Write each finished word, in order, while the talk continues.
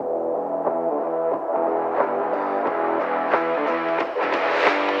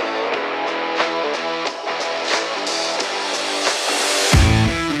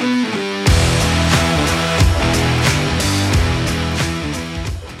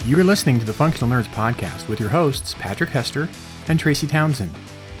You're listening to the Functional Nerds Podcast with your hosts, Patrick Hester and Tracy Townsend.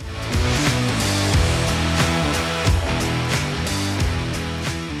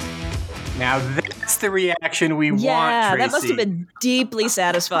 Now that's the reaction we want, Tracy. Yeah, that must have been deeply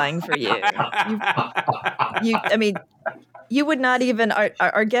satisfying for you. You would not even.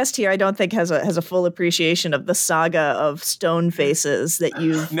 Our guest here, I don't think, has a full appreciation of the saga of stone faces that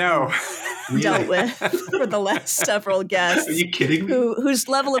you've dealt with for the last several guests. Are you kidding me? Whose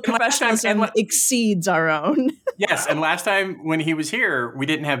level of professionalism exceeds our own. Yes, and last time when he was here, we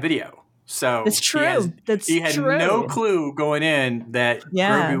didn't have video. So it's true. He had no clue going in that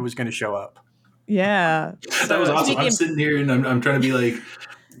Grogu was going to show up. Yeah. That was awesome. I'm sitting here and I'm trying to be like,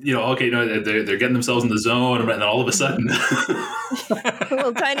 they're getting themselves in the zone, and then all of a sudden,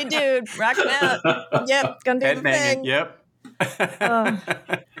 little tiny dude rocking out. Yep, gonna do the thing. Yep.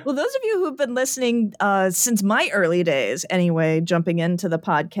 Well, those of you who've been listening since my early days, anyway, jumping into the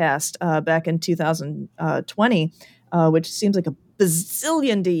podcast back in 2020, which seems like a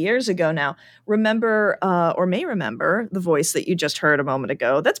bazillion years ago now, remember or may remember the voice that you just heard a moment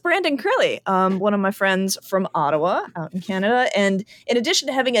ago. That's Brandon Crilly, one of my friends from Ottawa out in Canada. And in addition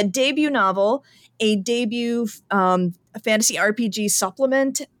to having a debut novel, a debut fantasy RPG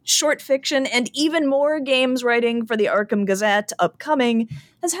supplement, short fiction, and even more games writing for the Arkham Gazette upcoming,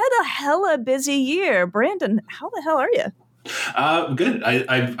 has had a hella busy year. Brandon, how the hell are you? Good.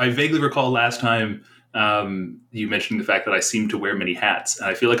 I vaguely recall last time you mentioned the fact that I seem to wear many hats, and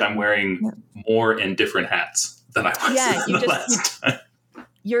I feel like I'm wearing more and different hats than I was last time.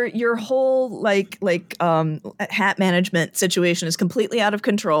 Your whole hat management situation is completely out of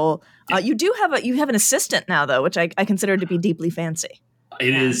control. You have an assistant now, though, which I consider to be deeply fancy.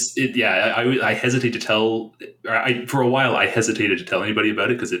 It is. I hesitate to tell. For a while, I hesitated to tell anybody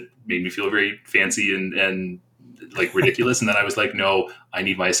about it because it made me feel very fancy and like ridiculous. And then I was like, no, I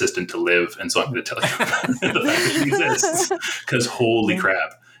need my assistant to live, and so I'm going to tell you the fact that she exists. Because holy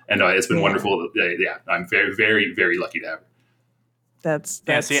crap! And it's been wonderful. Yeah, I'm very, very, very lucky to have her. That's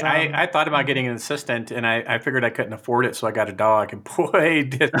I thought about getting an assistant, and I figured I couldn't afford it, so I got a dog. And boy,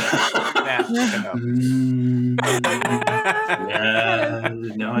 did that.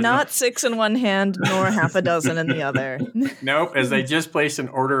 Not six in one hand, nor half a dozen in the other. Nope, as they just placed an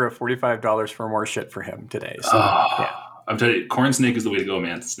order of $45 for more shit for him today. So, I'm telling you, corn snake is the way to go,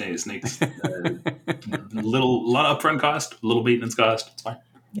 man. Snakes, a lot of upfront cost, a little maintenance cost. It's fine.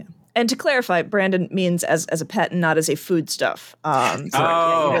 Yeah. And to clarify, Brandon means as a pet and not as a foodstuff. Okay.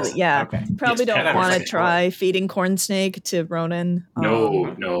 Probably don't want to try feeding corn snake to Ronan. No.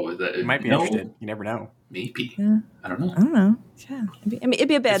 It might be interested. You never know. Maybe. Yeah. I don't know. Yeah. It'd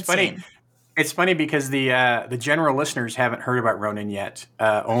be a bad scene. It's funny because the general listeners haven't heard about Ronan yet.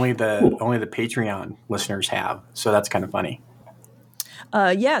 Only the Patreon listeners have. So that's kind of funny.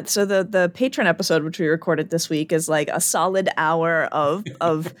 So the patron episode, which we recorded this week, is like a solid hour of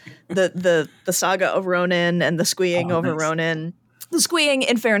the saga of Ronan and the squeeing over Ronan. The squeeing,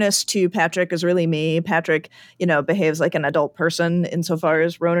 in fairness to Patrick, is really me. Patrick, behaves like an adult person insofar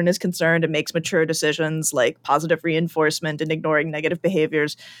as Ronan is concerned and makes mature decisions like positive reinforcement and ignoring negative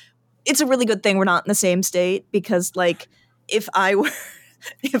behaviors. It's a really good thing we're not in the same state because, like, if I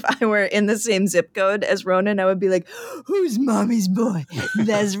were in the same zip code as Ronan, I would be like, who's mommy's boy?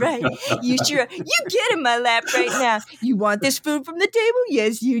 That's right. You get in my lap right now. You want this food from the table?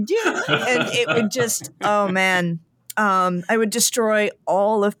 Yes, you do. And it would just, I would destroy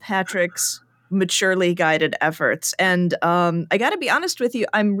all of Patrick's maturely guided efforts. And I got to be honest with you,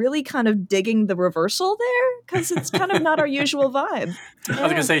 I'm really kind of digging the reversal there because it's kind of not our usual vibe. I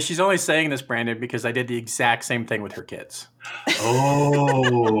was going to say, she's only saying this, Brandon, because I did the exact same thing with her kids.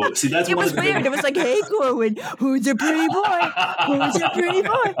 Oh, see, that's it was weird. It was like, hey, Corwin, who's a pretty boy? Who's a pretty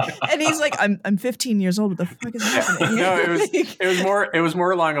boy? And he's like, I'm 15 years old. What the fuck is happening? No, it was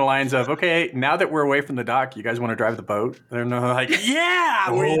more along the lines of, okay, now that we're away from the dock, you guys want to drive the boat? And they're like,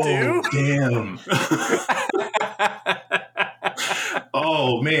 yeah, we do. Damn.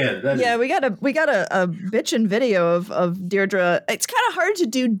 Oh man! We got a bitchin' video of Deirdre. It's kind of hard to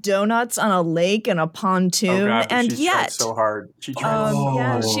do donuts on a lake and a pontoon, and she tried so hard. She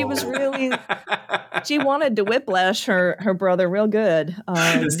tried. She was really. She wanted to whiplash her brother real good.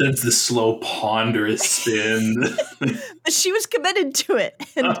 That's the slow, ponderous spin. She was committed to it,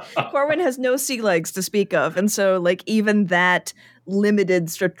 and Corwin has no sea legs to speak of, and so like even that limited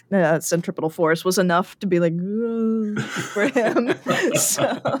centripetal force was enough to be like for him.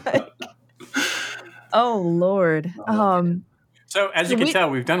 So, oh Lord. So as you can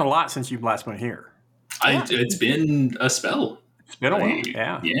tell, we've done a lot since you've last been here. It's been a spell. It's been a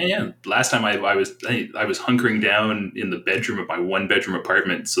while. Yeah. Last time I was hunkering down in the bedroom of my 1-bedroom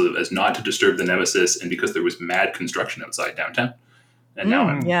apartment so as not to disturb the nemesis, and because there was mad construction outside downtown. And now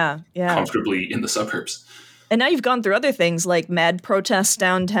I'm comfortably in the suburbs. And now you've gone through other things like mad protests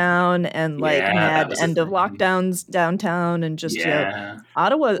downtown and like mad end of lockdowns downtown, and just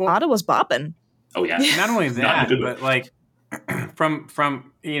Ottawa's bopping. Oh yeah. Not only that, but like from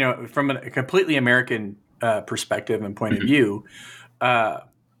a completely American perspective and point of view,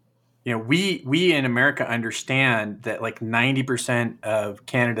 we in America understand that like 90% of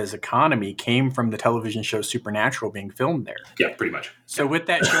Canada's economy came from the television show Supernatural being filmed there. Yeah, pretty much. So with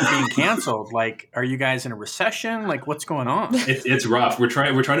that show being canceled, like, are you guys in a recession? Like, what's going on? It's rough. We're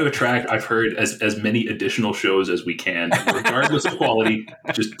trying to attract, I've heard, as many additional shows as we can, regardless of quality.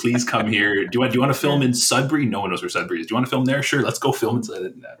 Just please come here. Do you want to film in Sudbury? No one knows where Sudbury is. Do you want to film there? Sure, let's go film inside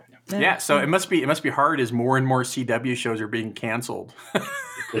it. Yeah, so it must be hard as more and more CW shows are being canceled.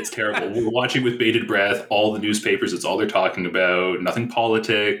 It's terrible. We're watching with bated breath. All the newspapers, it's all they're talking about. Nothing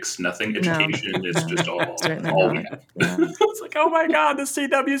politics, nothing education. It's just all we have. It's like, oh my God, the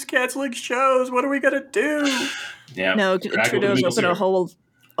CW's canceling shows. What are we gonna do? Yeah. No, Trudeau's opened a whole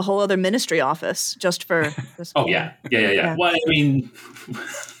other ministry office just for this. Oh yeah. Well, I mean,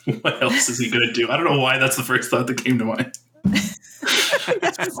 what else is he gonna do? I don't know why that's the first thought that came to mind.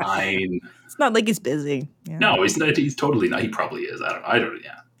 It's fine. It's not like he's busy. Yeah. No, he's not. He's totally not. He probably is. I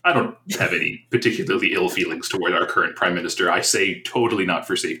don't have any particularly ill feelings toward our current prime minister. I say totally not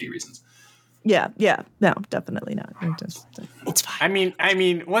for safety reasons. Yeah. No, definitely not. It's fine. I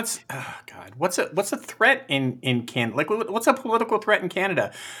mean, what's a threat in Canada? Like, what's a political threat in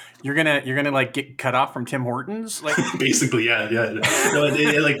Canada? You're gonna like get cut off from Tim Hortons, like basically, yeah. No,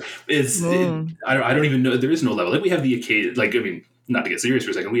 I don't even know. There is no level. Like we have the occasion. Like I mean, not to get serious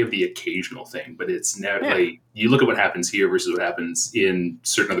for a second, we have the occasional thing, but it's never like you look at what happens here versus what happens in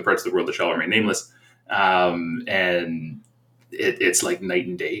certain other parts of the world that shall remain nameless, and it's like night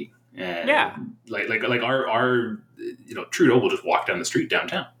and day. And like our Trudeau will just walk down the street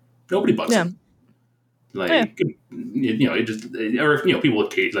downtown. Nobody bugs him. Like it just or people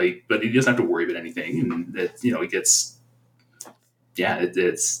like, but he doesn't have to worry about anything, and he gets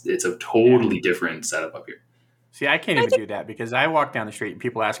it's a totally different setup up here. See, I can't even do that because I walk down the street and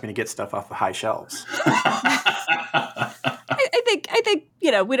people ask me to get stuff off the high shelves. I think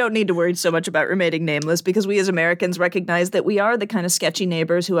we don't need to worry so much about remaining nameless because we as Americans recognize that we are the kind of sketchy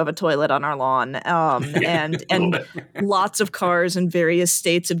neighbors who have a toilet on our lawn, and lots of cars in various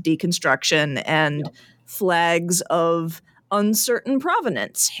states of deconstruction and flags of uncertain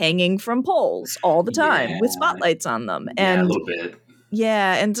provenance hanging from poles all the time with spotlights on them. And a little bit.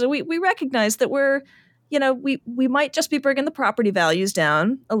 Yeah, and so we recognize that we're we might just be bringing the property values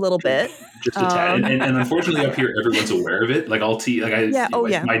down a little bit. Just a tad. And unfortunately up here, everyone's aware of it. Like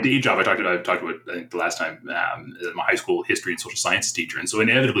my day job, I talked about, I think the last time, my high school history and social sciences teacher. And so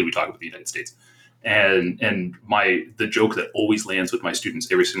inevitably we talk about the United States. And the joke that always lands with my students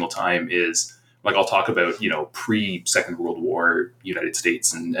every single time is, like, I'll talk about, pre-Second World War United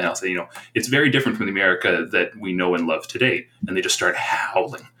States. And I'll say, it's very different from the America that we know and love today. And they just start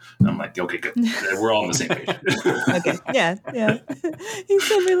howling. And I'm like, okay, good. We're all on the same page. Okay. Yeah. He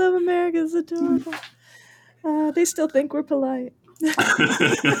said we love America. It's adorable. They still think we're polite.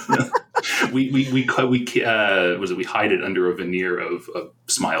 we hide it under a veneer of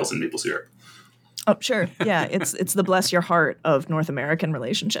smiles and maple syrup. Oh, sure. Yeah, it's the bless your heart of North American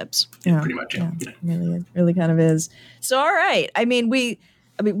relationships. Yeah, pretty much. Yeah. Really kind of is. So, all right. I mean,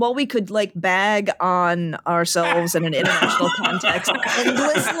 while we could like bag on ourselves in an international context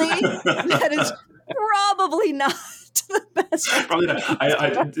endlessly, that is probably not the best. Probably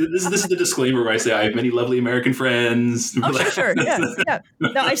not. This is the disclaimer where I say I have many lovely American friends. Oh, sure. Yeah.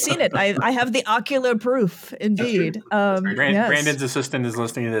 No, I've seen it. I have the ocular proof, indeed. Brandon's assistant is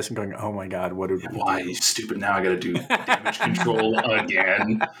listening to this and going, "Oh my God, what did we do? Why stupid? Now I got to do damage control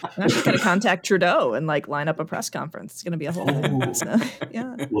again." I'm actually going to contact Trudeau and like line up a press conference. It's going to be a whole thing. So,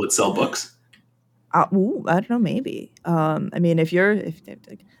 yeah. Will it sell books? I don't know. Maybe. I mean, if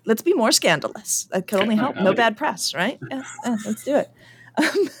let's be more scandalous. That could only help. No bad press, right? Yeah, let's do it.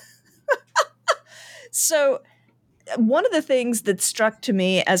 So, one of the things that struck to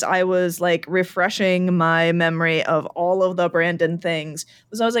me as I was like refreshing my memory of all of the Brandon things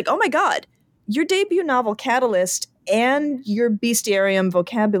was I was like, oh my God, your debut novel Catalyst and your Bestiarium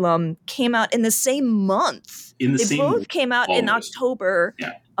Vocabulum came out in the same month. They both came out in October.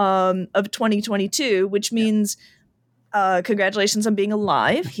 Yeah. Of 2022, which means congratulations on being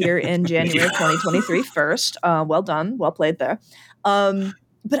alive here in January of 2023 first. Well done. Well played there.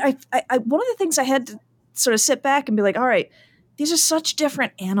 But I one of the things I had to sort of sit back and be like, all right, these are such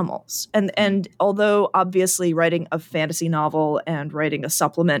different animals. And although obviously writing a fantasy novel and writing a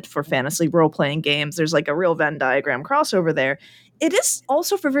supplement for fantasy role-playing games, there's like a real Venn diagram crossover there, it is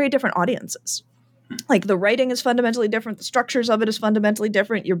also for very different audiences. Like the writing is fundamentally different, the structures of it is fundamentally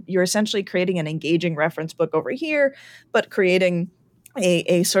different. You're essentially creating an engaging reference book over here, but creating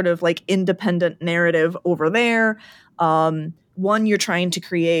a sort of like independent narrative over there. One you're trying to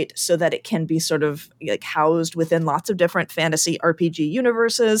create so that it can be sort of like housed within lots of different fantasy RPG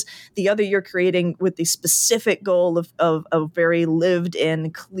universes. The other you're creating with the specific goal of a very lived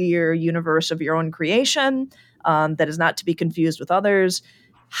in, clear universe of your own creation that is not to be confused with others.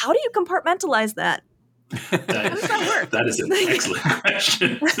 How do you compartmentalize that? How does that work? That is an excellent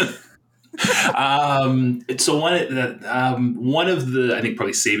question. So one of the, I think,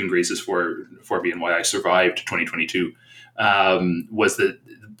 probably saving graces for me and why I survived 2022 was that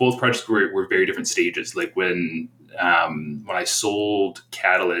both projects were very different stages. Like when I sold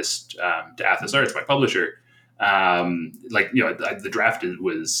Catalyst to Athos Arts, my publisher, the draft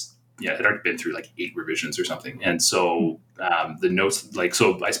was had already been through like 8 revisions or something, and so the notes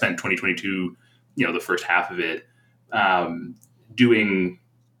so I spent 2022, the first half of it doing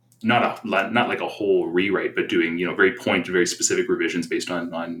not like a whole rewrite, but doing very pointed, very specific revisions based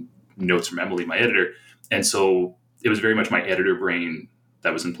on notes from Emily, my editor, and so it was very much my editor brain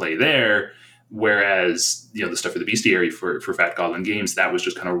that was in play there. Whereas, the stuff for the Bestiary for Fat Goblin Games, that was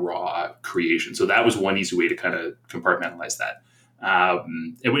just kind of raw creation. So that was one easy way to kind of compartmentalize that,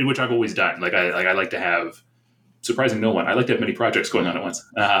 which I've always done. Like I like to have, surprising no one, I like to have many projects going on at once.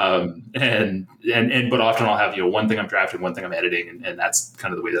 But often I'll have, one thing I'm drafting, one thing I'm editing, and that's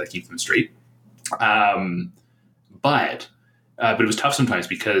kind of the way that I keep them straight. But it was tough sometimes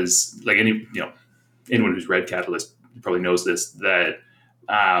because like anyone who's read Catalyst probably knows this, that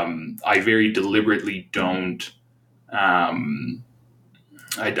I very deliberately don't. I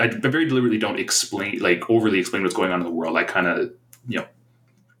very deliberately don't overly explain what's going on in the world. I kind of,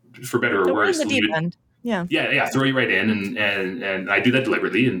 for better or worse, in the deep end. Yeah, throw you right in, and I do that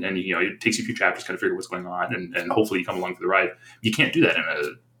deliberately, and it takes you a few chapters to kind of figure out what's going on, and hopefully you come along for the ride. You can't do that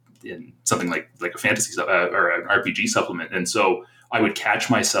in something like a fantasy or an RPG supplement, and so I would catch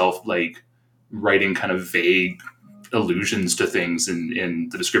myself like writing kind of vague allusions to things in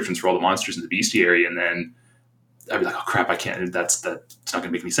the descriptions for all the monsters in the bestiary, and then I'd be like, oh crap, I can't, it's not going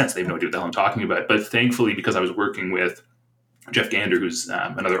to make any sense. They have no idea what the hell I'm talking about. But thankfully, because I was working with Jeff Gander, who's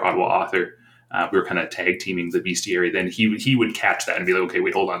another Ottawa author, we were kind of tag teaming the bestiary. Then he would catch that and be like, okay,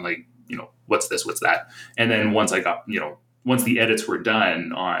 wait, hold on, what's this, what's that? And then once once the edits were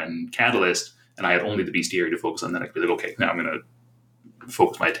done on Catalyst and I had only the bestiary to focus on, then I could be like, okay, now I'm going to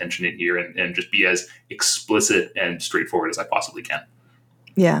focus my attention in here and just be as explicit and straightforward as I possibly can.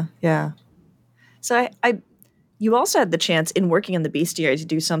 Yeah. So you also had the chance in working on the bestiary to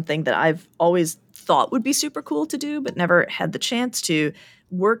do something that I've always thought would be super cool to do, but never had the chance to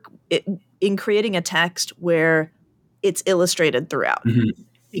work in creating a text where it's illustrated throughout. Mm-hmm.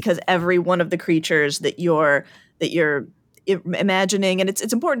 Because every one of the creatures that you're imagining, and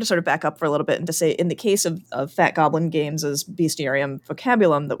it's important to sort of back up for a little bit and to say, in the case of Fat Goblin Games' Bestiarium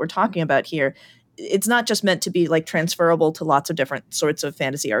Vocabulum that we're talking about here, it's not just meant to be like transferable to lots of different sorts of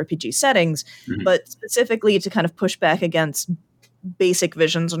fantasy RPG settings, mm-hmm. but specifically to kind of push back against basic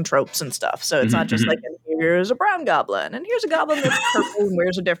visions and tropes and stuff. So it's not just like, here's a brown goblin and here's a goblin that's purple and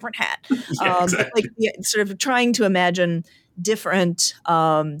wears a different hat. Exactly. Sort of trying to imagine different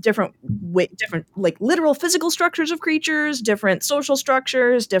like literal physical structures of creatures, different social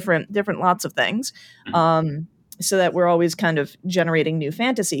structures, different lots of things, so that we're always kind of generating new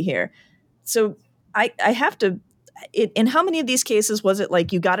fantasy here. So I have to. In how many of these cases was it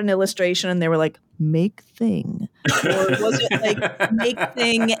like you got an illustration and they were like, make thing? Or was it like make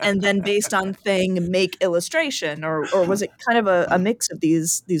thing and then based on thing, make illustration? Or was it kind of a mix of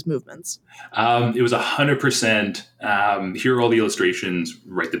these movements? It was 100%. Here are all the illustrations,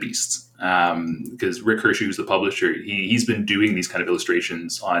 write the beasts. Because Rick Hershey, who's the publisher, he's been doing these kind of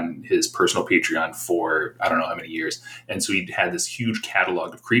illustrations on his personal Patreon for I don't know how many years. And so he had this huge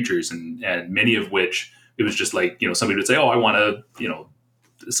catalog of creatures and many of which it was just like, somebody would say, oh, I want a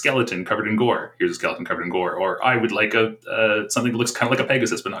skeleton covered in gore. Here's a skeleton covered in gore. Or I would like something that looks kind of like a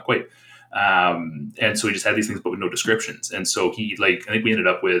Pegasus, but not quite. And so he just had these things, but with no descriptions. And so I think we ended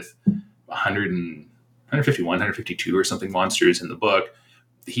up with 151, 152 or something monsters in the book.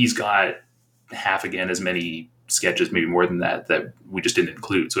 He's got half again as many sketches, maybe more than that we just didn't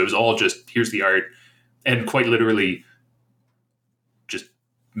include. So it was all just, here's the art. And quite literally,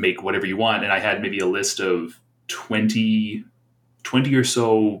 make whatever you want. And I had maybe a list of 20 20 or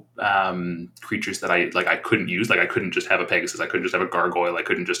so creatures that I couldn't use. Like I couldn't just have a Pegasus. I couldn't just have a Gargoyle. I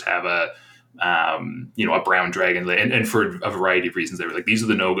couldn't just have a brown dragon. And for a variety of reasons, they were like, these are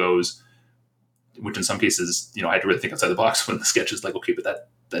the no-goes, which in some cases, I had to really think outside the box when the sketch is like, okay, but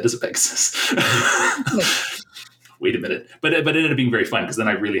that is a Pegasus. Wait a minute. But it ended up being very fun because then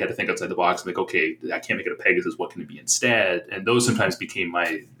I really had to think outside the box and like, okay, I can't make it a Pegasus. What can it be instead? And those sometimes became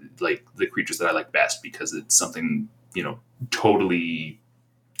my, like, the creatures that I like best because it's something, totally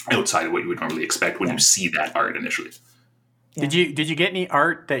outside of what you would normally expect when you see that art initially. Yeah. Did you get any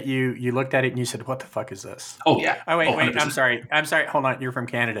art that you looked at it and you said, what the fuck is this? Oh, yeah. Oh, wait. I'm sorry. Hold on. You're from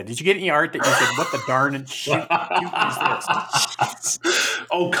Canada. Did you get any art that you said, what the darn and shoot is this?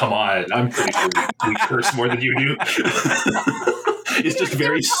 Oh, come on. I'm pretty sure we curse more than you do. It's just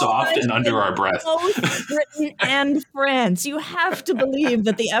very soft and under our breath. Both Britain and France. You have to believe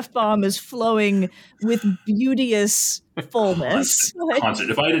that the F-bomb is flowing with beauteous fullness. Constant.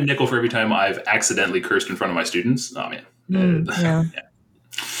 If I had a nickel for every time I've accidentally cursed in front of my students, oh man.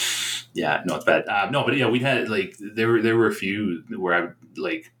 Yeah, no, it's bad. But yeah, we had like there were a few where I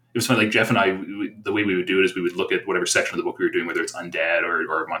like it was fun. Like Jeff and I, the way we would do it is we would look at whatever section of the book we were doing, whether it's undead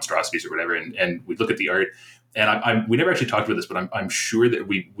or monstrosities or whatever, and we'd look at the art. And we never actually talked about this, but I'm sure that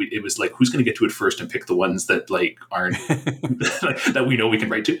it was like, who's going to get to it first and pick the ones that like aren't that we know we can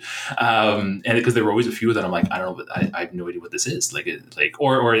write to, and because there were always a few that I'm like, I don't know, but I have no idea what this is. Like it's like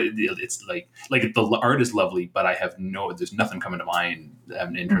the art is lovely, but there's nothing coming to mind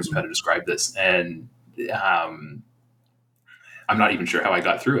in terms of how to describe this, and I'm not even sure how I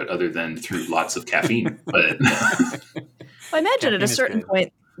got through it, other than through lots of caffeine. But well, I imagine at a certain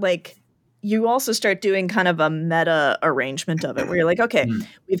point, like, you also start doing kind of a meta arrangement of it where you're like, okay,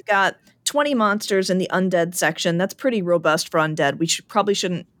 we've got 20 monsters in the undead section. That's pretty robust for undead. We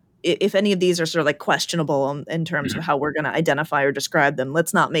shouldn't, if any of these are sort of like questionable in terms of how we're going to identify or describe them,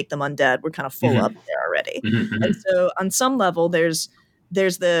 let's not make them undead. We're kind of full up there already. And so on some level, there's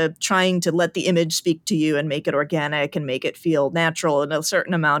the trying to let the image speak to you and make it organic and make it feel natural, and a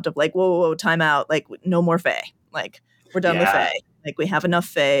certain amount of like, whoa, time out. Like, no more Fae. Like, we're done with Fae. Like, we have enough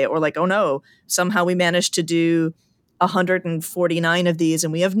Fae, or like, oh no, somehow we managed to do 149 of these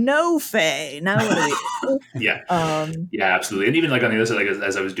and we have no Fae. Now what do we do? Yeah, absolutely. And even like on the other side, like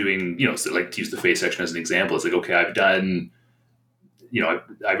as I was doing, so like to use the Fae section as an example, it's like, okay, I've done,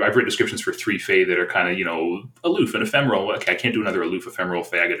 I've written descriptions for 3 Fae that are kind of, aloof and ephemeral. Okay, I can't do another aloof ephemeral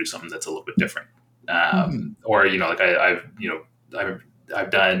Fae. I got to do something that's a little bit different. Or, like I've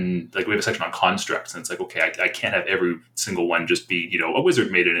done, like, we have a section on constructs, and it's like, okay, I can't have every single one just be, a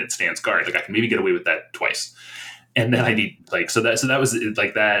wizard made it and it stands guard. Like, I can maybe get away with that twice. And then I need, like, so that was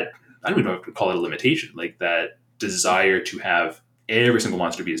like that. I don't even know if I could call it a limitation, like that desire to have every single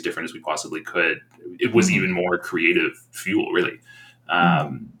monster be as different as we possibly could. It was even more creative fuel, really,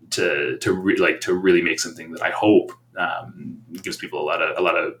 to really make something that I hope gives people a lot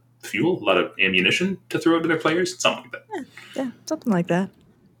of fuel, a lot of ammunition to throw to their players, something like that. Yeah, something like that.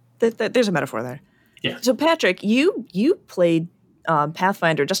 There's a metaphor there. Yeah. So Patrick, you played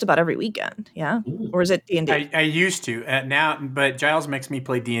Pathfinder just about every weekend, yeah? Ooh. Or is it D&D? I used to now, but Giles makes me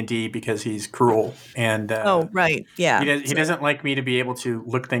play D&D because he's cruel, and oh right, yeah. He doesn't like me to be able to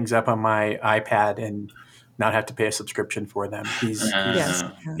look things up on my iPad and not have to pay a subscription for them. He's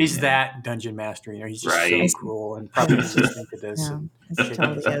that dungeon master. He's just so cruel and probably doesn't think it is. Yeah, it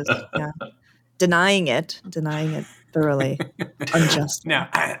totally is. Yeah. Denying it thoroughly, unjust. Now,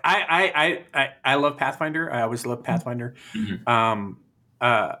 I love Pathfinder. I always loved Pathfinder.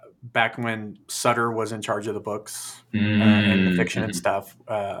 Back when Sutter was in charge of the books and the fiction and stuff,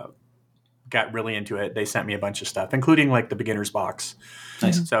 got really into it. They sent me a bunch of stuff, including like the beginner's box.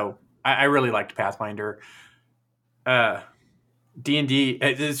 Nice. So I really liked Pathfinder. D&D,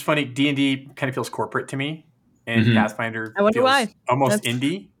 it's funny, D&D kind of feels corporate to me, and Pathfinder I wonder feels why. Almost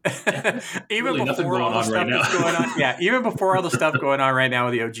indie. Even really before all the stuff that's going on. Yeah, even before all the stuff going on right now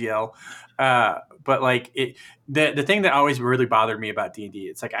with the OGL. But like the thing that always really bothered me about D&D,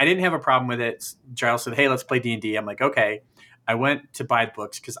 it's like I didn't have a problem with it. Giles said, hey, let's play D&D. I'm like, okay. I went to buy the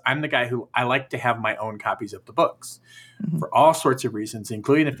books because I'm the guy who I like to have my own copies of the books for all sorts of reasons,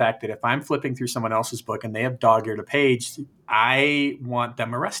 including the fact that if I'm flipping through someone else's book and they have dog-eared a page, I want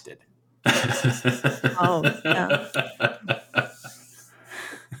them arrested. Oh, yeah.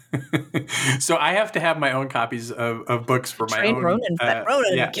 So I have to have my own copies of books for my own.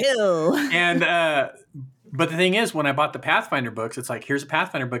 Ronan, kill. And but the thing is, when I bought the Pathfinder books, it's like, here's a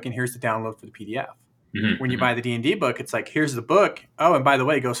Pathfinder book and here's the download for the PDF. When you buy the D&D book, it's like, here's the book. Oh, and by the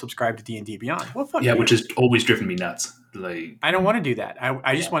way, go subscribe to D&D Beyond. Well, fuck yeah, which has always driven me nuts. Like, I don't want to do that.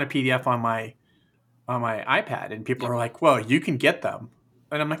 I just want a PDF on on my iPad, and people are like, "Well, you can get them,"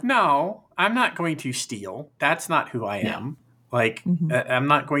 and I'm like, "No, I'm not going to steal. That's not who I am. Like, I'm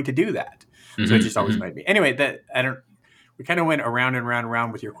not going to do that." So it just always made me. Anyway, that I don't. We kind of went around and round and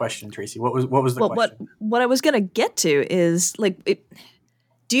round with your question, Tracy. What was the question? What I was gonna get to is like,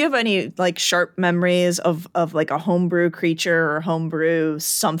 do you have any like sharp memories of like a homebrew creature or homebrew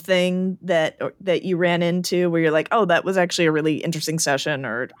something that you ran into where you're like, oh, that was actually a really interesting session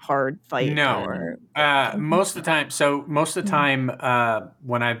or hard fight? No, or most of the time. So most of the time,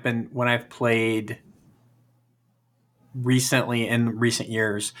 when I've played recently in recent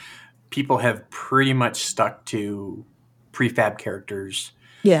years, people have pretty much stuck to prefab characters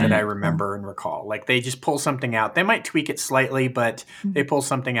that I remember and recall. Like they just pull something out. They might tweak it slightly, but they pull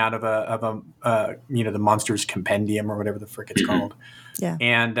something out of a the Monsters Compendium or whatever the frick it's called. Yeah,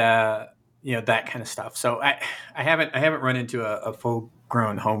 and that kind of stuff. So I haven't run into a full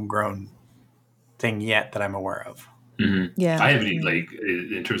grown homegrown thing yet that I'm aware of. Yeah, I haven't like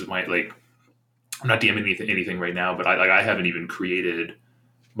in terms of my like. I'm not DMing anything right now, but I haven't even created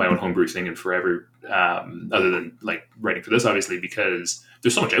my own homebrew thing in forever, other than like writing for this, obviously, because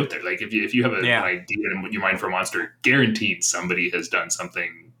there's so much out there. Like if you have an idea in your mind for a monster, guaranteed somebody has done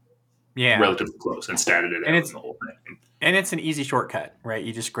something relatively close and statted it out in the whole thing. And it's an easy shortcut, right?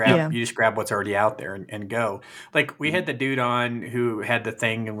 You just grab what's already out there and go. Like we had the dude on who had the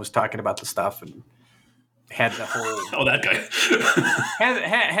thing and was talking about the stuff and had the whole that guy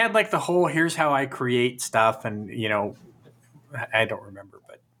had like the whole here's how I create stuff, and I don't remember,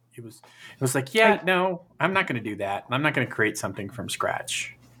 but it was like no, I'm not going to do that. I'm not going to create something from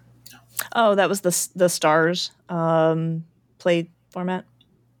scratch. Oh, that was the Stars play format.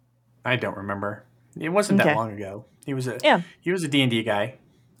 I don't remember. It wasn't that long ago. He was a D&D guy.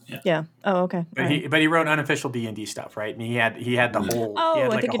 Yeah. Oh, okay. But he wrote unofficial D&D stuff, right? And he had the whole. Oh, he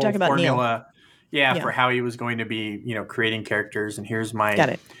had I like think a you're whole talking about formula. Neil. For how he was going to be, creating characters, and here's my Got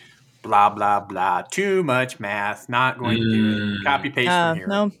it. Blah blah blah. Too much math. Not going to do it. Copy paste from here.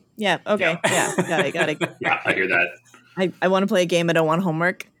 No. Yeah. Okay. Yeah. Got it. Yeah, I hear that. I want to play a game. I don't want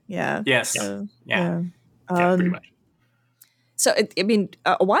homework. Yeah. Yes. Yeah. Pretty much. So,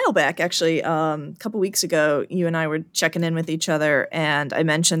 a while back, actually, a couple weeks ago, you and I were checking in with each other, and I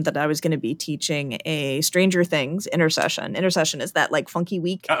mentioned that I was going to be teaching a Stranger Things intercession. Intercession is that like funky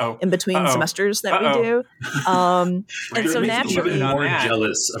week in between semesters that we do. And so naturally, more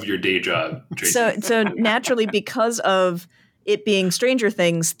jealous of your day job, Tracy. So naturally, because of it being Stranger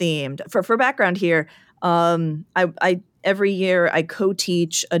Things themed, for background here, I every year I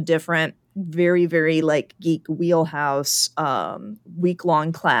co-teach a different very, very like geek wheelhouse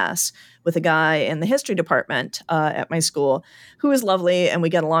week-long class with a guy in the history department at my school who is lovely, and we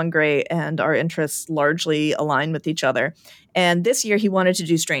get along great, and our interests largely align with each other. And this year he wanted to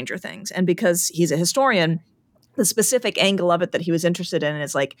do Stranger Things, and because he's a historian, the specific angle of it that he was interested in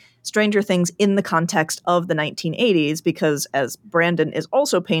is like Stranger Things in the context of the 1980s, because as Brandon is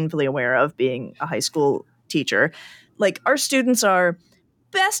also painfully aware of, being a high school teacher, like our students are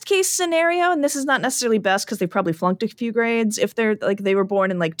best case scenario, and this is not necessarily best because they probably flunked a few grades if they're like they were born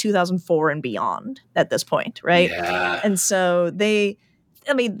in like 2004 and beyond at this point, right? Yeah. And so the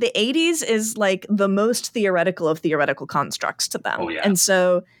 80s is like the most theoretical of theoretical constructs to them. Oh, yeah. And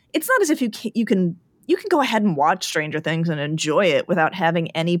so it's not as if you can go ahead and watch Stranger Things and enjoy it without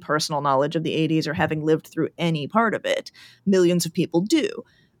having any personal knowledge of the 80s or having lived through any part of it. Millions of people do.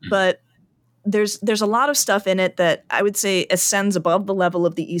 But there's a lot of stuff in it that I would say ascends above the level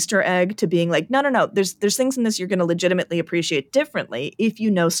of the Easter egg to being like, no. There's things in this you're going to legitimately appreciate differently if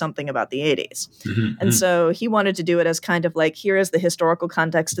you know something about the 80s. And so he wanted to do it as kind of like, here is the historical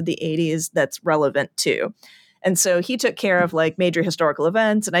context of the 80s that's relevant too. And so he took care of like major historical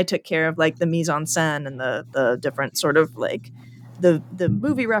events, and I took care of like the mise en scène and the different sort of like the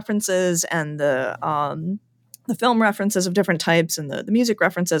movie references and the film references of different types and the music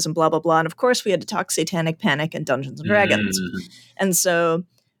references and blah, blah, blah. And of course we had to talk Satanic Panic and Dungeons and Dragons. And so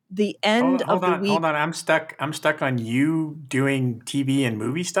the end of the week. Hold on. I'm stuck on you doing TV and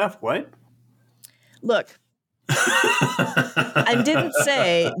movie stuff. What? Look, I didn't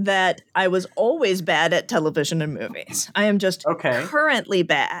say that I was always bad at television and movies. I am just currently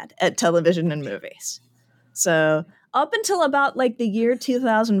bad at television and movies. So up until about like the year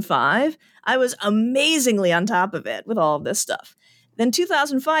 2005, I was amazingly on top of it with all of this stuff. Then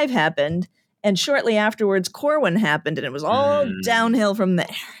 2005 happened, and shortly afterwards, Corwin happened, and it was all downhill from there.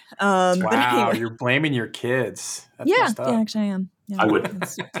 Wow, but anyway. You're blaming your kids. That's yeah, actually I am. Yeah, I would.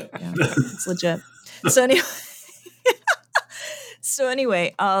 It's legit. So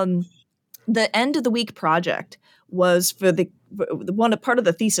anyway, the end of the week project was for part of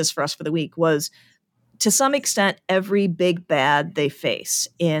the thesis for us for the week was to some extent, every big bad they face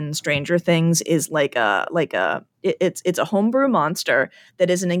in Stranger Things is it's a homebrew monster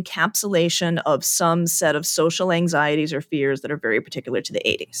that is an encapsulation of some set of social anxieties or fears that are very particular to the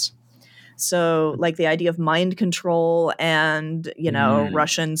 80s. So, like the idea of mind control and,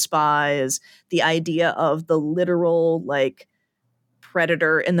 Russian spies, the idea of the literal, like,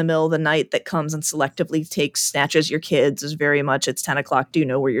 predator in the middle of the night that comes and selectively snatches your kids is very much, it's 10 o'clock, do you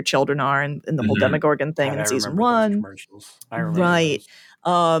know where your children are? And the whole Demogorgon thing in season 1. Commercials. I remember right.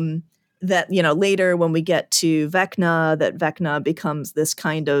 those. That, later when we get to Vecna, that Vecna becomes this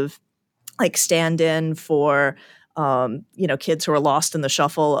kind of like stand-in for kids who are lost in the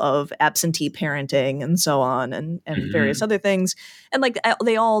shuffle of absentee parenting and so on, and various other things. And like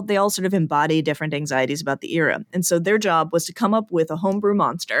they all sort of embody different anxieties about the era. And so their job was to come up with a homebrew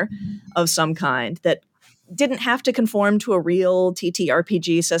monster of some kind that didn't have to conform to a real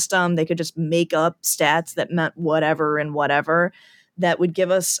TTRPG system. They could just make up stats that meant whatever and whatever that would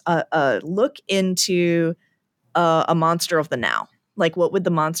give us a look into a monster of the now. Like, what would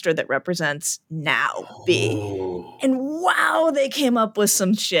the monster that represents now be? Oh. And wow, they came up with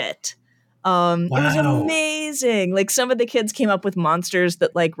some shit. It was amazing. Like, some of the kids came up with monsters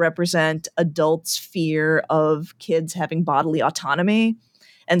that like represent adults' fear of kids having bodily autonomy.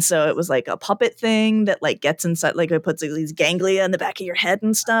 And so it was like a puppet thing that like gets inside, like it puts like, these ganglia in the back of your head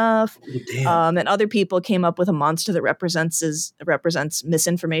and stuff. And other people came up with a monster that represents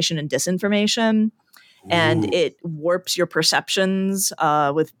misinformation and disinformation. And it warps your perceptions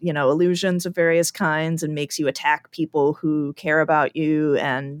with, illusions of various kinds and makes you attack people who care about you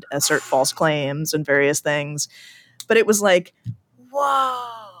and assert false claims and various things. But it was like, whoa.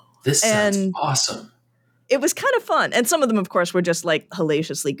 This sounds awesome. It was kind of fun. And some of them, of course, were just like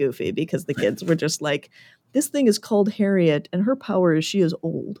hellaciously goofy because the kids were just like, this thing is called Harriet and her power is she is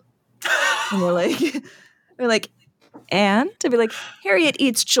old. And we're like, and? To be like, Harriet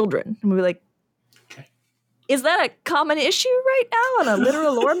eats children. And we're like, is that a common issue right now on a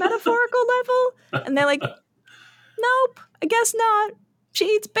literal or metaphorical level? And they're like, nope, I guess not. She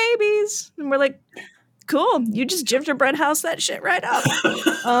eats babies. And we're like, cool. You just gingerbread house that shit right up.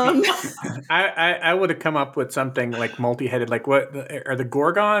 I would have come up with something like multi-headed. Like, what are the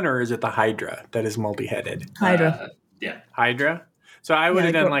Gorgon or is it the Hydra that is multi-headed? Hydra. Yeah. Hydra. So I would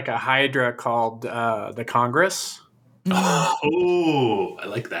have done like a Hydra called the Congress. Oh, I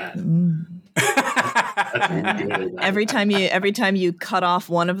like that. That's really good. Every time you cut off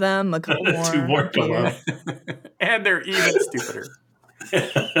one of them, a couple more. 2 more come up. And they're even stupider.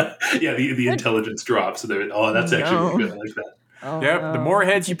 Yeah, the intelligence drops. So that's actually good. I like that. The more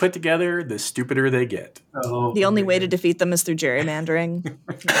heads you put together, the stupider they get. The only way to defeat them is through gerrymandering.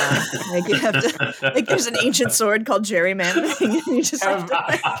 Like you have to, like there's an ancient sword called gerrymandering. And you just have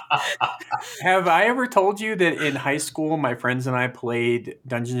I ever told you that in high school, my friends and I played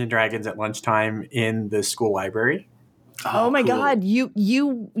Dungeons and Dragons at lunchtime in the school library? Oh my God,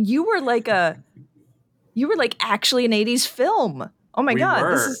 you were like actually an 80s film. Oh my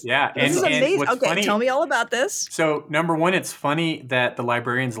God! This is amazing. Okay, funny, tell me all about this. So, number one, it's funny that the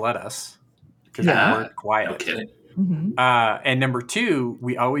librarians let us because we weren't quiet. No kidding. Mm-hmm. And number two,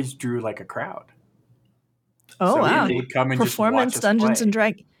 we always drew like a crowd. Oh so wow! Would come and Performance just Dungeons play. and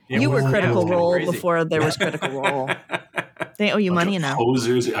Dragons. You were Critical Role before there was Critical Role. They owe you money now.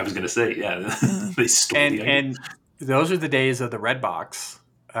 Posers. I was going to say, they stole and those are the days of the Red Box.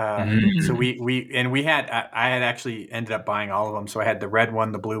 So we had I had actually ended up buying all of them. So I had the red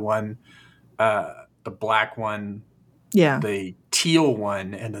one, the blue one, the black one, the teal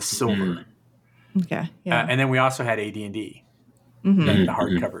one, and the silver. Okay, yeah. And then we also had AD&D, the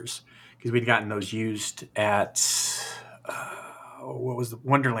hardcovers, because we'd gotten those used at what was the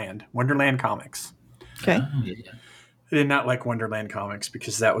Wonderland Comics. Okay. I did not like Wonderland Comics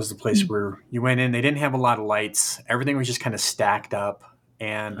because that was the place where you went in. They didn't have a lot of lights. Everything was just kind of stacked up.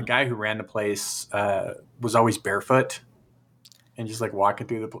 And the guy who ran the place was always barefoot and just like walking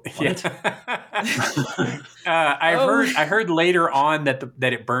through the place. Yeah. I heard later on that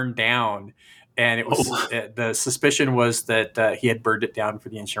it burned down, and it was the suspicion was that he had burned it down for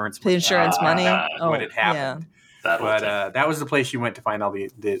the insurance money. The insurance money. What had happened. Yeah. But that was the place you went to find all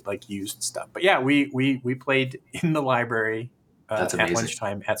the like used stuff. But yeah, we played in the librry at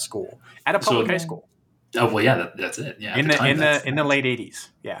lunchtime at school at a public high school. Oh well, yeah, that's it. Yeah, in the late 80s.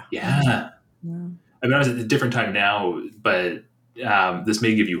 Yeah. I mean, I was at a different time now, but this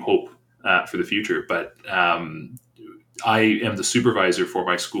may give you hope for the future. But I am the supervisor for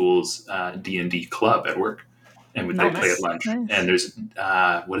my school's D&D club at work, and they play at lunch. Nice. And there's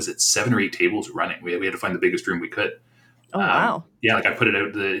 7 or 8 tables running. We had to find the biggest room we could. Oh, wow. Yeah, like I put it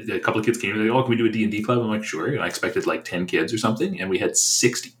out. A couple of kids came and they, oh, can we do a D&D club? I'm like, sure. And I expected like 10 kids or something, and we had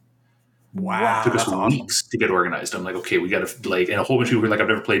 60. Wow, It took us that's awesome. weeks to get organized. I'm like, okay, we got to like, and a whole bunch of people were like, I've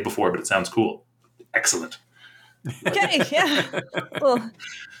never played before, but it sounds cool. Excellent. Okay, yeah. Well,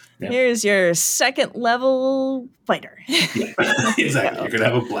 Yeah. here's your second level fighter. Yeah, exactly. You're gonna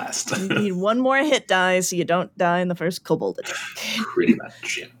have a blast. You need one more hit die so you don't die in the first kobold attack. Pretty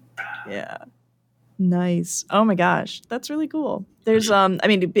much. Yeah. Yeah. Nice. Oh my gosh, that's really cool. There's I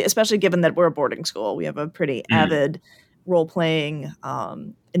mean, especially given that we're a boarding school, we have a pretty avid role-playing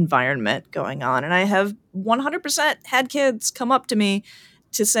environment going on, and I have 100% had kids come up to me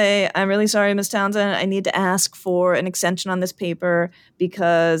to say, I'm really sorry, Miss Townsend, I need to ask for an extension on this paper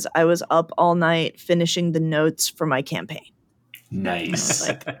because I was up all night finishing the notes for my campaign. Nice.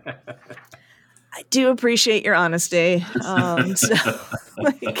 Like, I do appreciate your honesty. So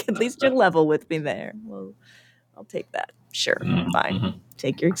like, at least you're level with me there. Well, I'll take that. Sure. Fine.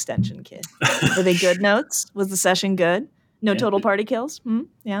 Take your extension, kid. Were they good notes? Was the session good? No total party kills?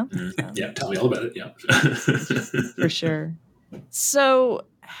 Yeah. Yeah, tell me all about it. Yeah. For sure. So,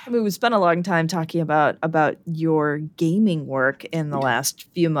 I mean, we spent a long time talking about your gaming work in the last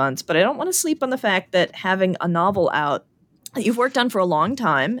few months, but I don't want to sleep on the fact that having a novel out that you've worked on for a long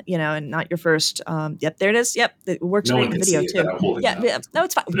time, you know, and not your first. Yep, there it is. Yep, it works No great one in can video see it, too. but I'm holding it up. No,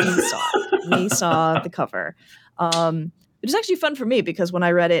 it's fine. We saw the cover. It was actually fun for me because when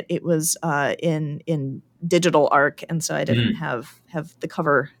I read it, it was in digital arc, and so I didn't have the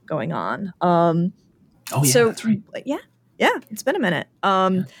cover going on. Oh yeah, so that's right. Yeah, it's been a minute.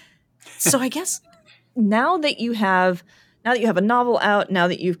 So I guess now that you have a novel out, now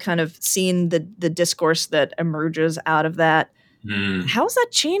that you've kind of seen the discourse that emerges out of that, how's that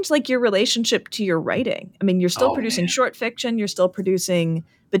changed like your relationship to your writing? I mean, you're still producing short fiction, you're still producing,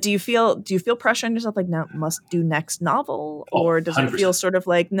 but do you feel pressure on yourself like now must do next novel, or does 100%. it feel sort of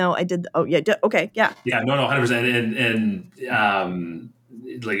like no, I did? Oh yeah, okay, yeah. Yeah, no, 100%. And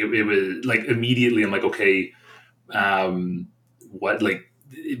like it was like immediately I'm like, okay, what, like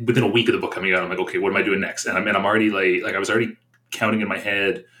within a week of the book coming out, I'm like, okay, what am I doing next? And I'm already like I was already counting in my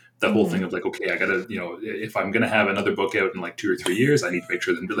head the whole thing of like, okay, I gotta, you know, if I'm gonna have another book out in like 2 or 3 years, I need to make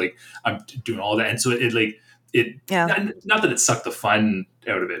sure that like I'm doing all that. And so not that it sucked the fun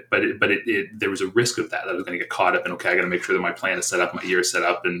out of it, but there was a risk of that I was going to get caught up in. Okay, I got to make sure that my plan is set up, my year is set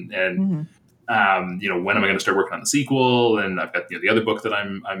up, and you know, when am I going to start working on the sequel? And I've got, you know, the other book that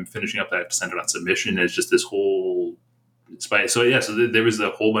I'm finishing up that I have to send it on submission. It's just this whole spice. So yeah, so there was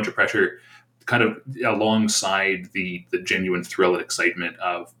a whole bunch of pressure, kind of alongside the genuine thrill and excitement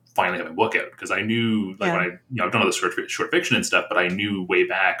of finally having a book out, because I knew like when I've done all this short fiction and stuff, but I knew way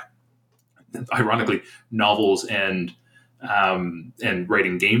back, ironically, novels and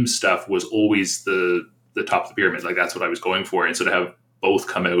writing game stuff was always the top of the pyramid. Like that's what I was going for, and so to have both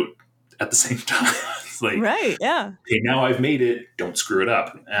come out at the same time, it's like, right, yeah. Okay, now I've made it. Don't screw it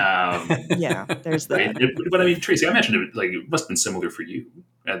up. Yeah, there's that. Right? But I mean, Tracy, I mentioned it. Like it must have been similar for you.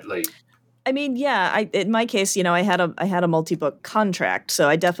 I mean, yeah. In my case, you know, I had a multi-book contract, so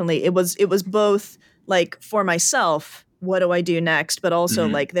I definitely it was both like for myself, what do I do next, but also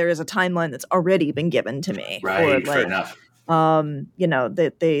like there is a timeline that's already been given to me. Right, for, fair enough. You know,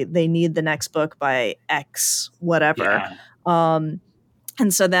 that they need the next book by X whatever. Yeah.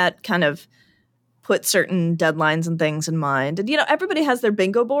 And so that kind of put certain deadlines and things in mind. And, you know, everybody has their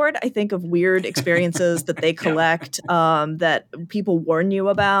bingo board, I think, of weird experiences that they collect that people warn you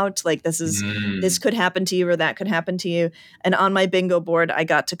about. Like this could happen to you or that could happen to you. And on my bingo board, I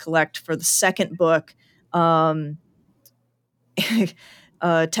got to collect for the second book,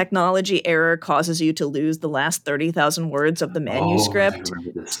 technology error causes you to lose the last 30,000 words of the manuscript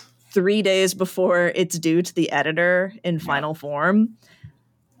 3 days before it's due to the editor in final form.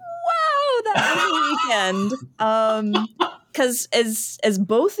 Wow, that was a weekend. Because as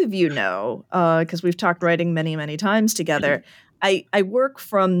both of you know, because we've talked writing many, many times together, I work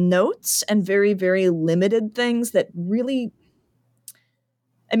from notes and very, very limited things that really,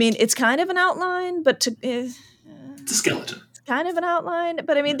 I mean, it's kind of an outline, but it's a skeleton. Kind of an outline,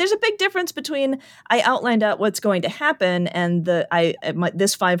 but I mean, there's a big difference between I outlined out what's going to happen and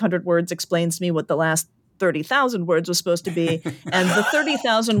this 500 words explains to me what the last 30,000 words was supposed to be, and the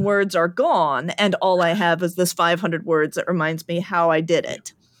 30,000 words are gone, and all I have is this 500 words that reminds me how I did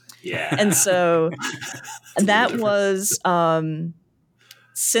it. Yeah, and so that was.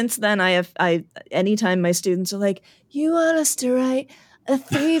 Since then, I anytime my students are like, "You want us to write a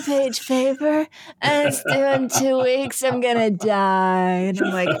 3-page paper and it's due in 2 weeks, I'm gonna die." And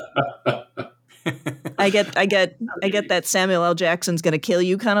I'm like, I get that Samuel L. Jackson's gonna kill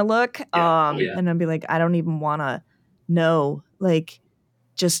you kind of look. And I'd be like, I don't even want to no, like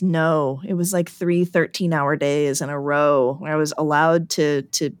just no. It was like 3 13-hour days in a row where I was allowed to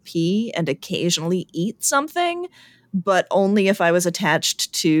pee and occasionally eat something, but only if I was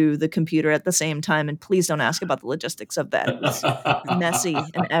attached to the computer at the same time. And please don't ask about the logistics of that. It was messy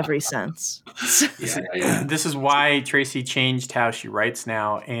in every sense. Yeah. This is why Tracy changed how she writes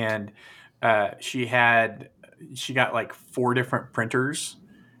now, and she got like 4 different printers.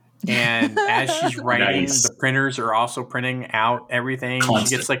 And as she's writing, Nice. the printers are also printing out everything.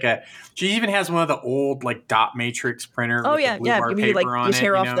 Constant. She gets she even has one of the old like dot matrix printer. Oh with yeah, the blue bar you paper like on you it,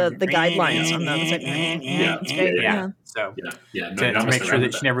 tear you off know? the guidelines on those. Like, it's great. Yeah. So Yeah. No, to make sure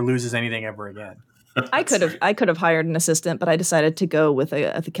that she never loses anything ever again. I could have hired an assistant, but I decided to go with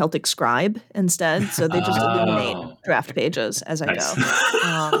the Celtic scribe instead. So they just illuminate draft pages as I go.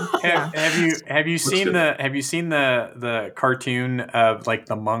 Have you seen the cartoon of like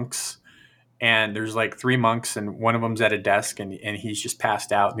the monks? And there's like 3 monks, and one of them's at a desk, and he's just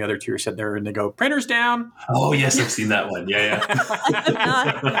passed out, and the other 2 are sitting there, and they go, "Printers down." Oh yes, I've seen that one. Yeah.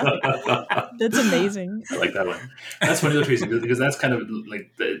 That's amazing. I like that one. That's funny though, Tracy, because that's kind of like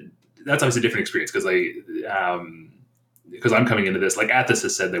that's obviously a different experience because I'm coming into this like Athos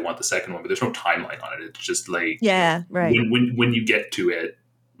has said they want the second one, but there's no timeline on it. It's just like right. When you get to it,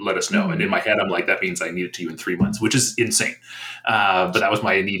 let us know. And in my head, I'm like, that means I need it to you in 3 months, which is insane. But that was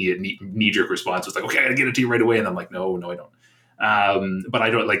my immediate knee-jerk response. Was like, okay, I gotta get it to you right away. And I'm like, no, I don't. But I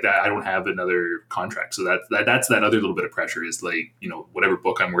don't like that. I don't have another contract. So that's that other little bit of pressure is like, whatever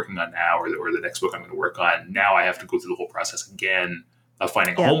book I'm working on now or the next book I'm going to work on, now I have to go through the whole process again of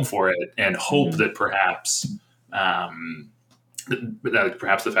finding a home for it and hope that perhaps the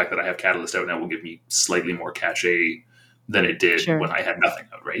fact that I have Catalyst out now will give me slightly more cachet than it did when I had nothing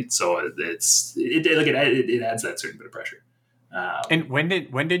out, right? So it adds that certain bit of pressure. And when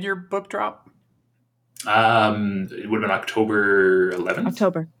did your book drop? It would have been October 11th.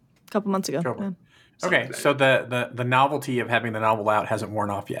 October, a couple months ago. Yeah. Okay, so the novelty of having the novel out hasn't worn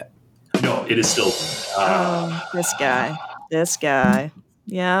off yet. No, it is still. This guy.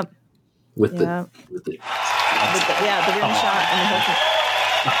 Yeah. With the rim shot and the whole thing.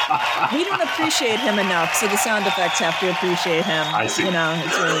 We don't appreciate him enough, so the sound effects have to appreciate him. I see.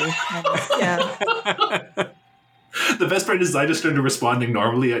 It's really, The best part is I just started responding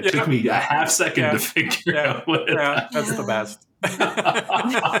normally. It took me a half second to figure out what. That's the best.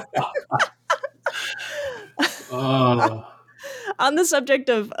 On the subject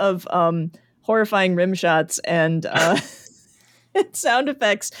of horrifying rim shots and sound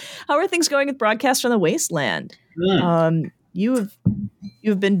effects, how are things going with Broadcast from the Wasteland? You've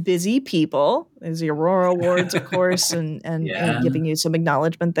been busy people. There's the Aurora Awards, of course, and giving you some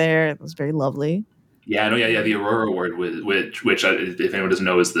acknowledgement there. It was very lovely. The Aurora Award, which if anyone doesn't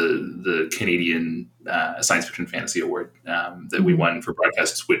know, is the Canadian Science Fiction Fantasy Award that we won for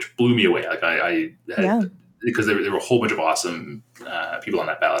broadcasts, which blew me away. Like I had, because there were a whole bunch of awesome people on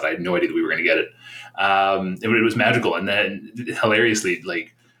that ballot. I had no idea that we were going to get it. It was magical, and then hilariously,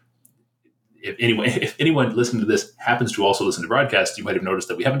 like if anyone listening to this happens to also listen to broadcasts, you might have noticed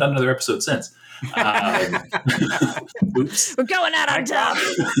that we haven't done another episode since. Oops. We're going out on top.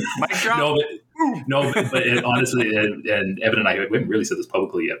 Mic drop. But honestly, and Evan and I, we haven't really said this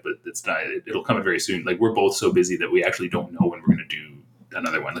publicly yet, but it's not. It'll come out very soon. Like we're both so busy that we actually don't know when we're going to do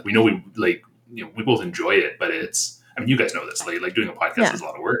another one. Like we know we both enjoy it, but it's. I mean, you guys know this. Like doing a podcast is a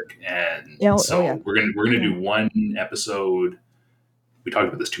lot of work, and we're gonna do one episode. We talked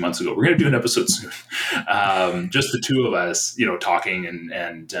about this 2 months ago. We're going to do an episode soon. Just the two of us, talking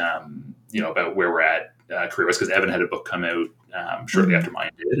and about where we're at career-wise, because Evan had a book come out shortly after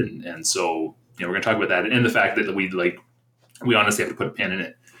mine did. And so, we're going to talk about that and the fact that we honestly have to put a pin in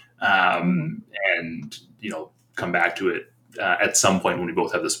it and, come back to it at some point when we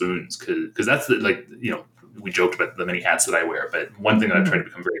both have the spoons. Because that's we joked about the many hats that I wear. But one thing that I've tried to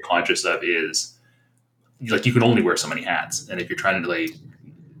become very conscious of is, like, you can only wear so many hats, and if you're trying to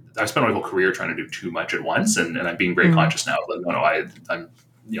I've spent my whole career trying to do too much at once, and I'm being very conscious now. Like, I'm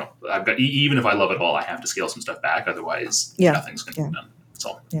I've got, even if I love it all, I have to scale some stuff back, otherwise nothing's going to be done.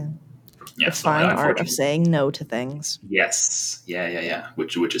 So the fine art of saying no to things. Yes,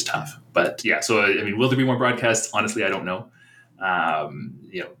 which is tough, but so I mean, will there be more broadcasts? Honestly, I don't know.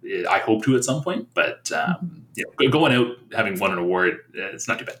 I hope to at some point, but going out having won an award, it's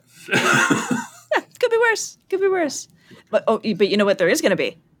not too bad. Could be worse. But you know what there is going to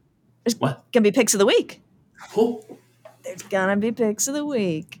be? There's going to be picks of the week. Oh. There's going to be picks of the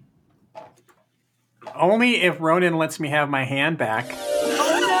week. Only if Ronan lets me have my hand back.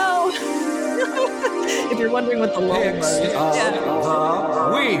 Oh no! If you're wondering what the lull was.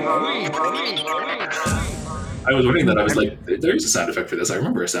 I was wondering that. I was like, there's a sound effect for this. I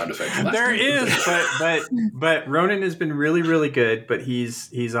remember a sound effect from last There time. is, but Ronan has been really, really good. But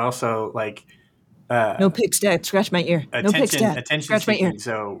he's also like No pig stat. Scratch my ear. No pig stat. attention Scratch my ear. seeking.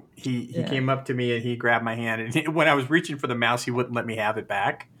 So he came up to me and he grabbed my hand, and when I was reaching for the mouse, he wouldn't let me have it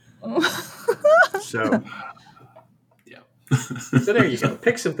back. So Yeah. so there you go.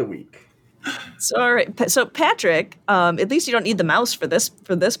 Picks of the week. So all right. So Patrick, at least you don't need the mouse for this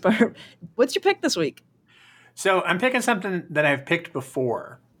part. What's your pick this week? So I'm picking something that I've picked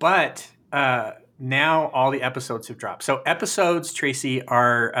before, but now all the episodes have dropped. So episodes, Tracy,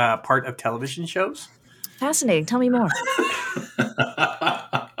 are part of television shows. Fascinating. Tell me more.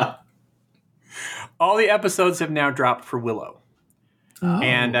 All the episodes have now dropped for Willow.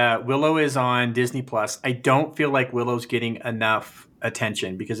 And Willow is on Disney Plus. I don't feel like Willow's getting enough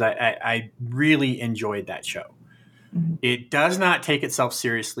attention because I really enjoyed that show. Mm-hmm. It does not take itself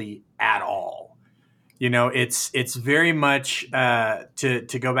seriously at all. You know, it's very much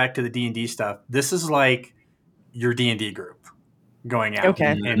to go back to the D&D stuff. This is like your D&D group going out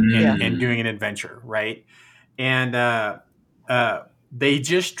and doing an adventure, right? And they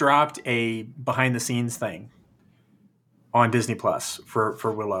just dropped a behind the scenes thing on Disney Plus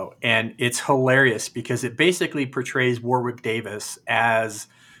for Willow. And it's hilarious because it basically portrays Warwick Davis as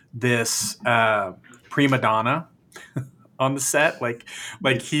this prima donna on the set. Like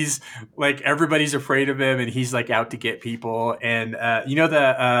he's like, everybody's afraid of him and he's like out to get people. And you know,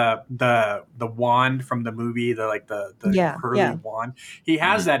 the wand from the movie, the curly wand, he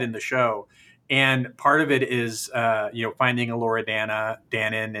has that in the show. And part of it is, finding Elora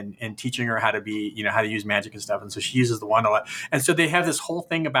Danan and teaching her how to be, how to use magic and stuff. And so she uses the wand a lot. And so they have this whole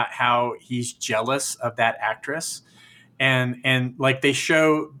thing about how he's jealous of that actress. And like they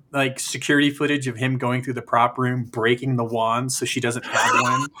show like security footage of him going through the prop room, breaking the wand so she doesn't have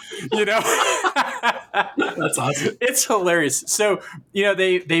one, That's awesome. It's hilarious. So,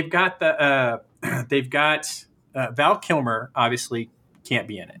 they've got Val Kilmer obviously can't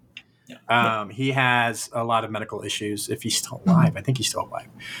be in it. He has a lot of medical issues. If he's still alive, I think he's still alive.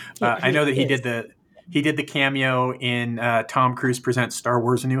 I know that he did the cameo in Tom Cruise Presents Star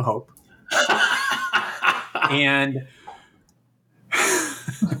Wars: A New Hope, and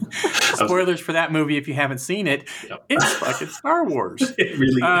spoilers for that movie if you haven't seen it. Yep. It's fucking Star Wars. It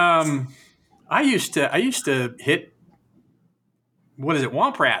really is. I used to hit. What is it?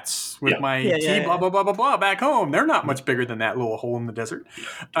 Womp rats with my blah, blah, blah, blah, blah back home. They're not much bigger than that little hole in the desert.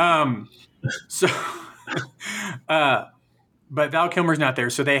 But Val Kilmer's not there.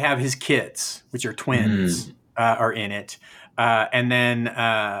 So they have his kids, which are twins, are in it. And then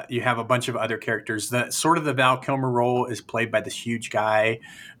you have a bunch of other characters. The Val Kilmer role is played by this huge guy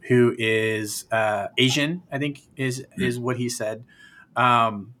who is Asian, I think is what he said.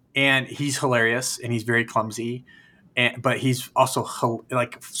 And he's hilarious and he's very clumsy. But he's also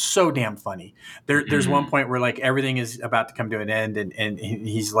like so damn funny. There's one point where like everything is about to come to an end, and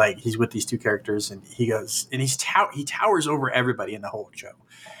he's with these two characters, and he goes and he towers over everybody in the whole show,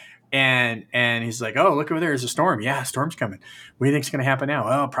 and he's like, oh, look over there, there's a storm. Yeah, a storm's coming. What do you think's going to happen now?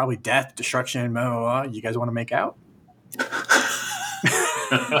 Oh, probably death, destruction. Blah, blah, blah. You guys want to make out?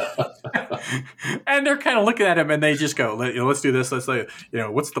 And they're kind of looking at him and they just go, let's do this. Let's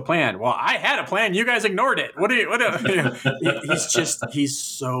what's the plan? Well, I had a plan. You guys ignored it. He's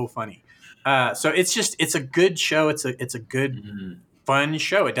so funny. So it's a good show. It's a good, fun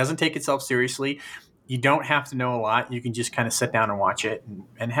show. It doesn't take itself seriously. You don't have to know a lot. You can just kind of sit down and watch it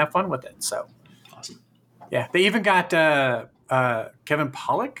and have fun with it. So awesome. Yeah. They even got Kevin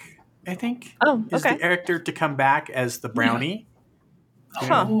Pollak, I think, is the actor to come back as the brownie.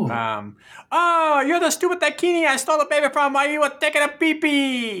 Huh. You're the stupid Dakini I stole the baby from while you were taking a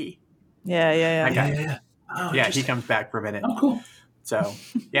pee-pee. Yeah. Okay. Oh, he comes back for a minute. Oh, cool. So,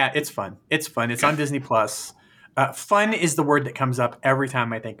 yeah, it's fun. It's on Disney Plus. Fun is the word that comes up every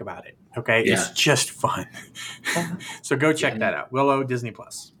time I think about it. Okay? Yeah. It's just fun. So go check that out. Willow, Disney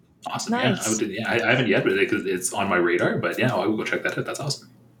Plus. Awesome. Nice. I haven't yet, but it's on my radar. But yeah, I will go check that out. That's awesome.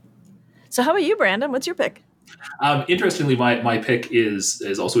 So how about you, Brandon? What's your pick? Interestingly, my pick is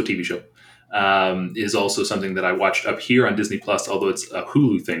also a TV show. Is also something that I watched up here on Disney Plus, although it's a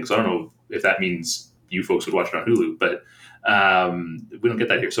Hulu thing. So I don't know if that means you folks would watch it on Hulu, but we don't get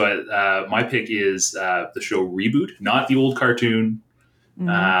that here. So my pick is the show Reboot, not the old cartoon.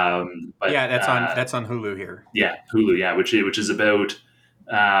 But yeah, that's on Hulu here. Yeah, Hulu. Yeah, which is about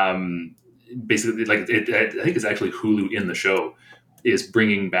basically like I think it's actually Hulu in the show is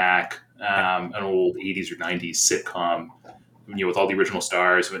bringing back an old 80s or 90s sitcom, with all the original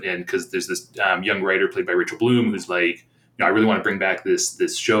stars, and because there's this young writer played by Rachel Bloom who's like I really want to bring back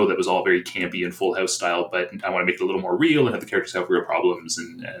this show that was all very campy and Full House style, but I want to make it a little more real and have the characters have real problems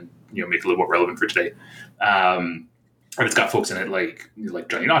and make it a little more relevant for today. And it's got folks in it like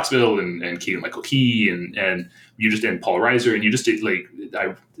Johnny Knoxville and Keegan Michael Key and Paul Reiser, and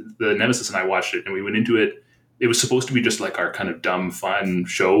the Nemesis and I watched it and we went into it. It was supposed to be just like our kind of dumb, fun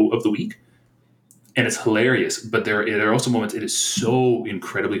show of the week. And it's hilarious, but there are also moments it is so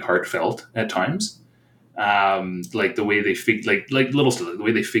incredibly heartfelt at times. Like the way they little stuff, the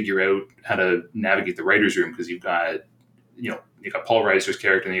way they figure out how to navigate the writer's room, because you've got Paul Reiser's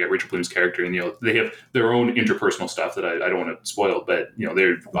character and you got Rachel Bloom's character, and they have their own interpersonal stuff that I don't want to spoil, but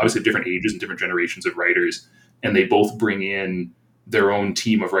they're obviously different ages and different generations of writers, and they both bring in their own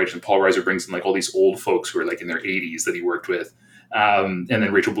team of writers. And Paul Reiser brings in like all these old folks who are like in their 80s that he worked with, and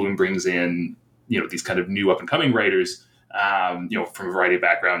then Rachel Bloom brings in these kind of new up and coming writers, from a variety of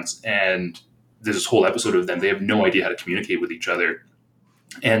backgrounds, and there's this whole episode of them. They have no idea how to communicate with each other,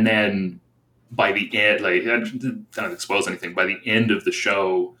 and then by the end, like, I don't know if it spoils anything, by the end of the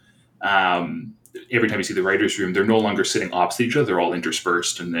show, every time you see the writer's room, they're no longer sitting opposite each other. They're all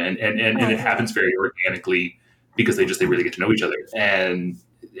interspersed, and it happens very organically because they really get to know each other. And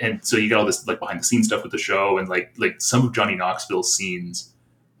so you get all this like behind the scenes stuff with the show, and like some of Johnny Knoxville's scenes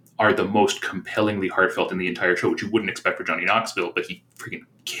are the most compellingly heartfelt in the entire show, which you wouldn't expect for Johnny Knoxville, but he freaking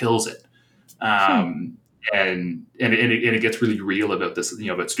kills it. And it gets really real about this,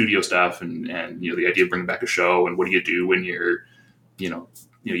 about studio stuff and the idea of bringing back a show and what do you do when you're,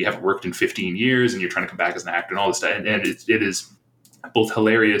 you haven't worked in 15 years and you're trying to come back as an actor and all this stuff. And it is both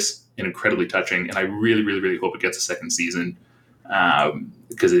hilarious and incredibly touching. And I really, really, really hope it gets a second season,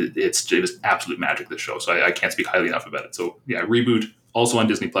 because it was absolute magic, this show. So I can't speak highly enough about it. So yeah, Reboot, also on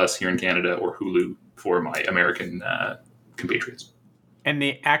Disney Plus here in Canada, or Hulu for my American compatriots. And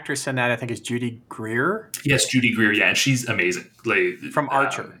the actress in that, I think, is Judy Greer. Yes, Judy Greer. Yeah, and she's amazing. Like, from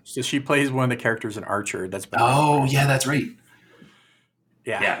Archer. So she plays one of the characters in Archer. That's been yeah, that's right.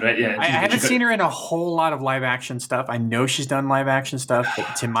 Yeah. I haven't seen her in a whole lot of live action stuff. I know she's done live action stuff,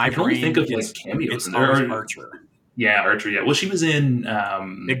 but to my brain, I think of like cameos in there. Archer. Yeah, Archer. Yeah. Well, she was in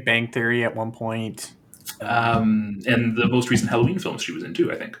Big Bang Theory at one point. And the most recent Halloween films she was in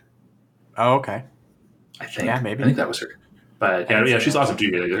too, I think. Oh, okay. I think. Yeah, maybe. I think that was her. But yeah, she's awesome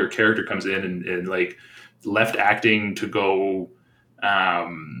too. Like, her character comes in and like left acting to go.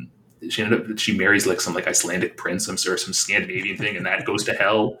 She marries like some like Icelandic prince, some Scandinavian thing, and that goes to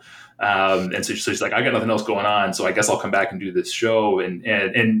hell. And so she's like, I got nothing else going on, so I guess I'll come back and do this show. And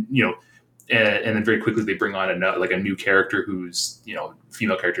then very quickly they bring on a new character who's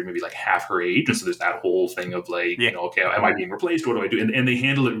female character, maybe like half her age, and so there's that whole thing of like, okay, am I being replaced? What do I do? And they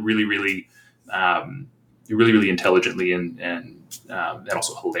handle it really, really. Really, really intelligently and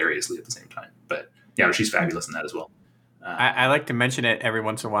also hilariously at the same time. But yeah, she's fabulous in that as well. I like to mention it every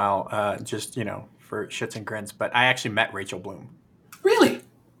once in a while, just for shits and grins. But I actually met Rachel Bloom. Really?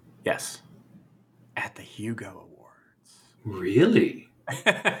 Yes, at the Hugo Awards. Really?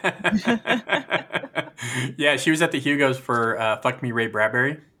 Yeah, she was at the Hugos for "Fuck Me, Ray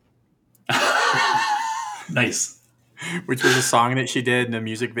Bradbury." Nice. Which was a song that she did in a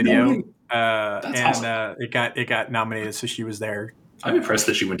music video. Awesome. It got nominated, so she was there. I'm impressed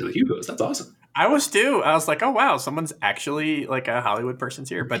that she went to the Hugos. That's awesome. I was too. I was like, oh wow, someone's actually like a Hollywood person's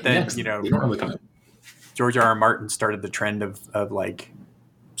here. But then they don't really come. George R.R. Martin started the trend of like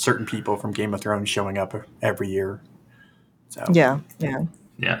certain people from Game of Thrones showing up every year. So yeah.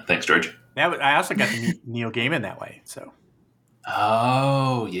 Thanks, George. I also got to meet Neil Gaiman that way. So.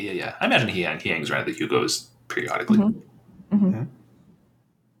 Oh yeah. I imagine he hangs around the Hugos periodically. Mm-hmm. Mm-hmm.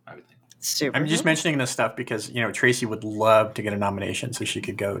 I would think. Super. I'm just mentioning this stuff because Tracy would love to get a nomination so she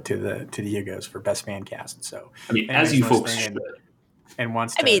could go to the Hugos for Best Fan Cast. So I mean, as you folks should. And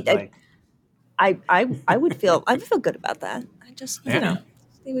wants to. I mean, I would feel good about that. I just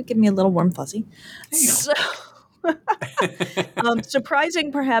they would give me a little warm fuzzy. So.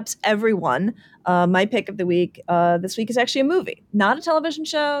 Surprising perhaps everyone, my pick of the week this week is actually a movie, not a television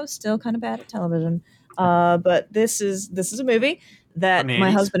show, still kind of bad at television, but this is a movie that my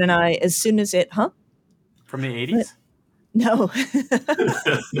husband and I, as soon as it from the 80s. No.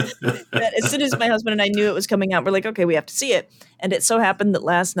 That as soon as my husband and I knew it was coming out, we're like, okay, we have to see it. And it so happened that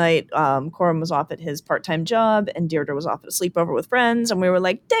last night, Coram was off at his part-time job and Deirdre was off at a sleepover with friends. And we were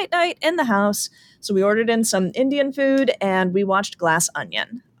like, date night in the house. So we ordered in some Indian food and we watched Glass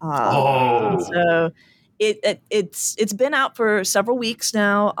Onion. So it's been out for several weeks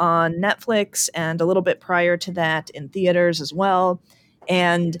now on Netflix and a little bit prior to that in theaters as well.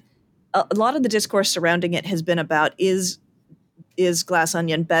 And a lot of the discourse surrounding it has been about, is is Glass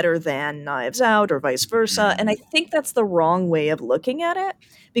Onion better than Knives Out or vice versa? And I think that's the wrong way of looking at it,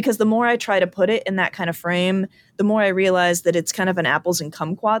 because the more I try to put it in that kind of frame, the more I realize that it's kind of an apples and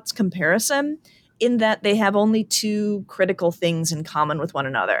kumquats comparison, in that they have only two critical things in common with one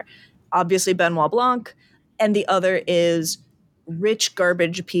another. Obviously, Benoit Blanc, and the other is rich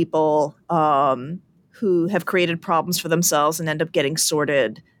garbage people who have created problems for themselves and end up getting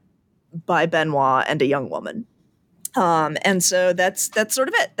sorted by Benoit and a young woman. And so that's sort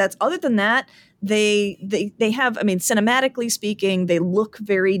of it. That's other than that, they have, I mean, cinematically speaking, they look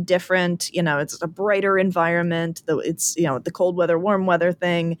very different. You know, it's a brighter environment, though it's, you know, the cold weather, warm weather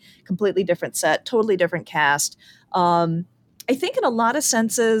thing, completely different set, totally different cast. I think in a lot of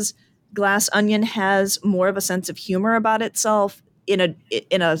senses, Glass Onion has more of a sense of humor about itself in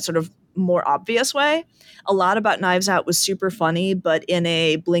a sort of more obvious way. A lot about Knives Out was super funny, but in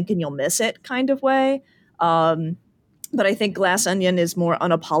a blink and you'll miss it kind of way. But I think Glass Onion is more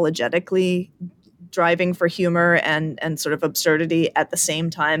unapologetically driving for humor and sort of absurdity at the same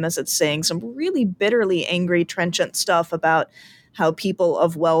time as it's saying some really bitterly angry, trenchant stuff about how people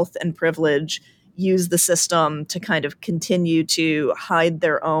of wealth and privilege use the system to kind of continue to hide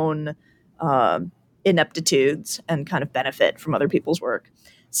their own ineptitudes and kind of benefit from other people's work.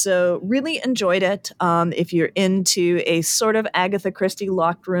 So really enjoyed it. If you're into a sort of Agatha Christie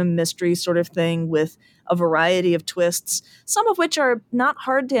locked room mystery sort of thing with a variety of twists, some of which are not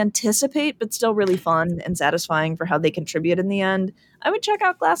hard to anticipate, but still really fun and satisfying for how they contribute in the end, I would check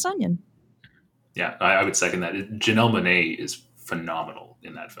out Glass Onion. Yeah, I would second that. Janelle Monáe is phenomenal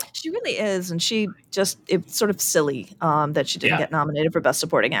in that film. She really is, and it's sort of silly that she didn't get nominated for Best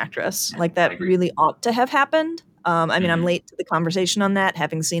Supporting Actress. Like, that really ought to have happened. I mean, I'm late to the conversation on that,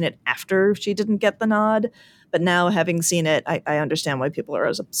 having seen it after she didn't get the nod. But now, having seen it, I understand why people are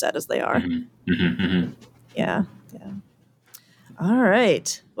as upset as they are. Yeah. All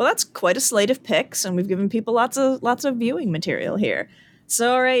right. Well, that's quite a slate of picks, and we've given people lots of viewing material here.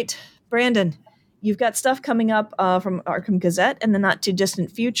 So, all right, Brandon, you've got stuff coming up from Arkham Gazette in the not too distant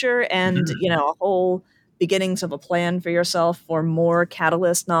future, and a whole beginnings of a plan for yourself for more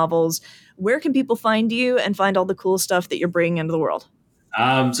Catalyst novels. Where can people find you and find all the cool stuff that you're bringing into the world?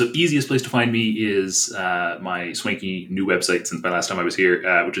 So easiest place to find me is my swanky new website since my last time I was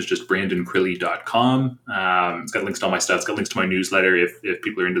here, which is just brandoncrilly.com. It's got links to all my stuff. It's got links to my newsletter if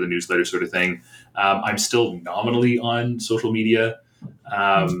people are into the newsletter sort of thing. I'm still nominally on social media,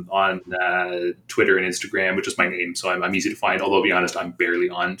 on Twitter and Instagram, which is my name. So I'm easy to find, although to be honest, I'm barely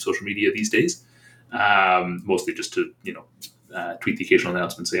on social media these days. Mostly just to, tweet the occasional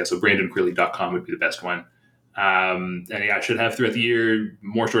announcements. So brandoncrilly.com would be the best one. And I should have throughout the year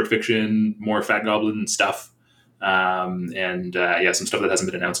more short fiction, more Fat Goblin stuff, and some stuff that hasn't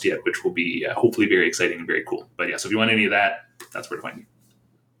been announced yet, which will be hopefully very exciting and very cool. But so if you want any of that, that's where to find me.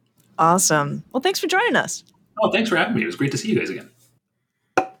 Awesome. Well, thanks for joining us. Oh, thanks for having me. It was great to see you guys again.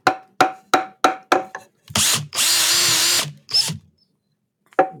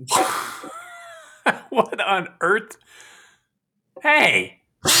 What on earth? Hey!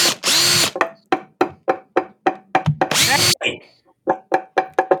 Hey!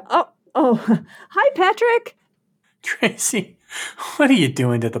 Oh, hi, Patrick. Tracy, what are you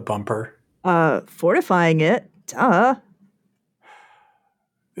doing to the bumper? Fortifying it. Duh.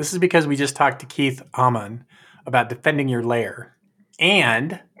 This is because we just talked to Keith Amon about defending your lair.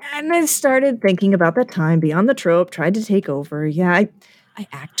 And I started thinking about that time Beyond the Trope tried to take over. Yeah, I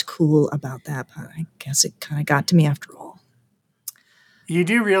act cool about that, but I guess it kind of got to me after all. You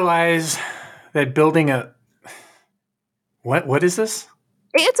do realize that building a... What is this?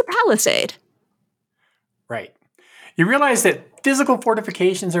 It's a palisade. Right. You realize that physical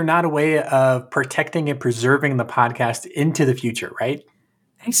fortifications are not a way of protecting and preserving the podcast into the future, right?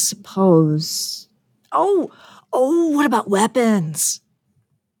 I suppose. Oh, what about weapons?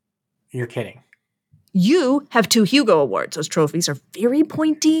 You're kidding. You have 2 Hugo Awards. Those trophies are very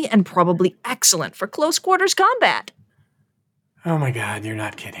pointy and probably excellent for close quarters combat. Oh my God, you're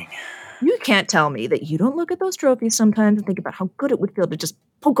not kidding. You can't tell me that you don't look at those trophies sometimes and think about how good it would feel to just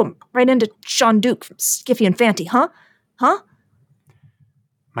poke them right into Sean Duke from Skiffy and Fanty, huh?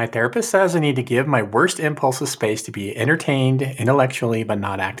 My therapist says I need to give my worst impulses space to be entertained intellectually but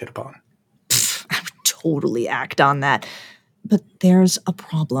not acted upon. I would totally act on that. But there's a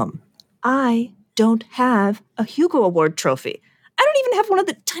problem. I don't have a Hugo Award trophy. I don't even have one of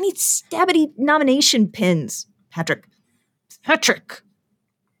the tiny stabbity nomination pins. Patrick.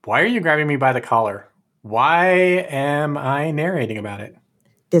 Why are you grabbing me by the collar? Why am I narrating about it?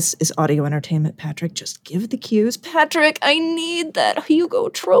 This is audio entertainment, Patrick. Just give the cues. Patrick, I need that Hugo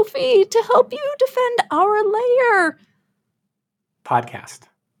trophy to help you defend our lair. podcast.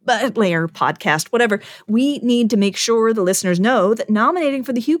 Layer podcast, whatever. We need to make sure the listeners know that nominating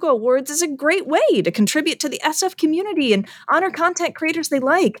for the Hugo Awards is a great way to contribute to the SF community and honor content creators they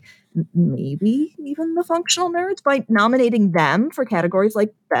like. Maybe even the functional nerds by nominating them for categories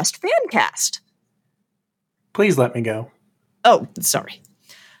like Best Fan Cast. Please let me go. Oh, sorry.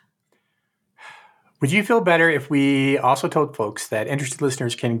 Would you feel better if we also told folks that interested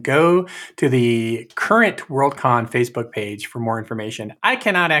listeners can go to the current Worldcon Facebook page for more information? I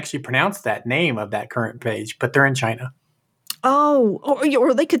cannot actually pronounce that name of that current page, but they're in China. Oh,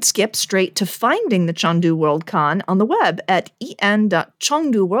 or they could skip straight to finding the Chengdu Worldcon on the web at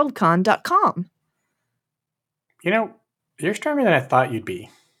en.chengduworldcon.com. You know, you're stronger than I thought you'd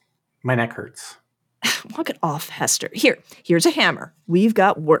be. My neck hurts. Walk it off, Hester. Here's a hammer. We've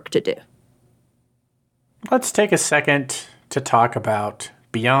got work to do. Let's take a second to talk about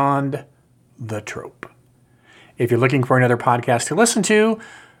Beyond the Trope. If you're looking for another podcast to listen to,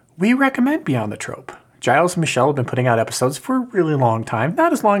 we recommend Beyond the Trope. Giles and Michelle have been putting out episodes for a really long time.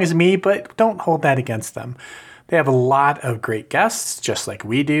 Not as long as me, but don't hold that against them. They have a lot of great guests, just like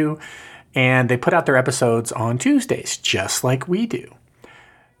we do, and they put out their episodes on Tuesdays, just like we do.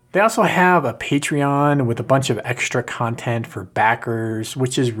 They also have a Patreon with a bunch of extra content for backers,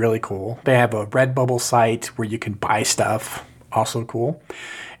 which is really cool. They have a Redbubble site where you can buy stuff, also cool.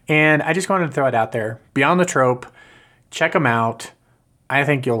 And I just wanted to throw it out there. Beyond the Trope, check them out. I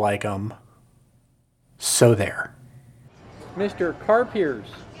think you'll like them. So there. Mr. Carpiers.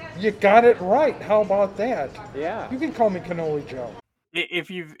 You got it right. How about that? Yeah. You can call me Cannoli Joe. If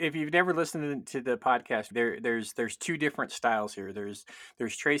you've never listened to the podcast, there's two different styles here. There's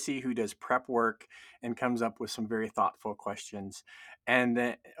Tracy, who does prep work and comes up with some very thoughtful questions, and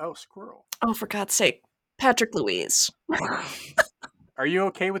then squirrel. Oh, for God's sake, Patrick Louise. Are you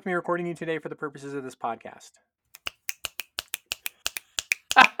okay with me recording you today for the purposes of this podcast?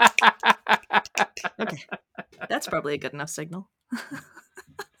 Okay, that's probably a good enough signal.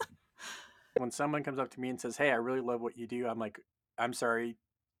 When someone comes up to me and says, "Hey, I really love what you do," I'm like, I'm sorry,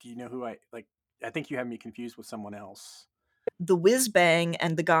 do you know who I think you have me confused with someone else. The whiz bang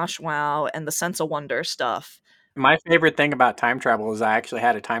and the gosh wow and the sense of wonder stuff. My favorite thing about time travel is I actually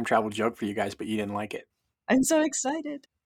had a time travel joke for you guys, but you didn't like it. I'm so excited.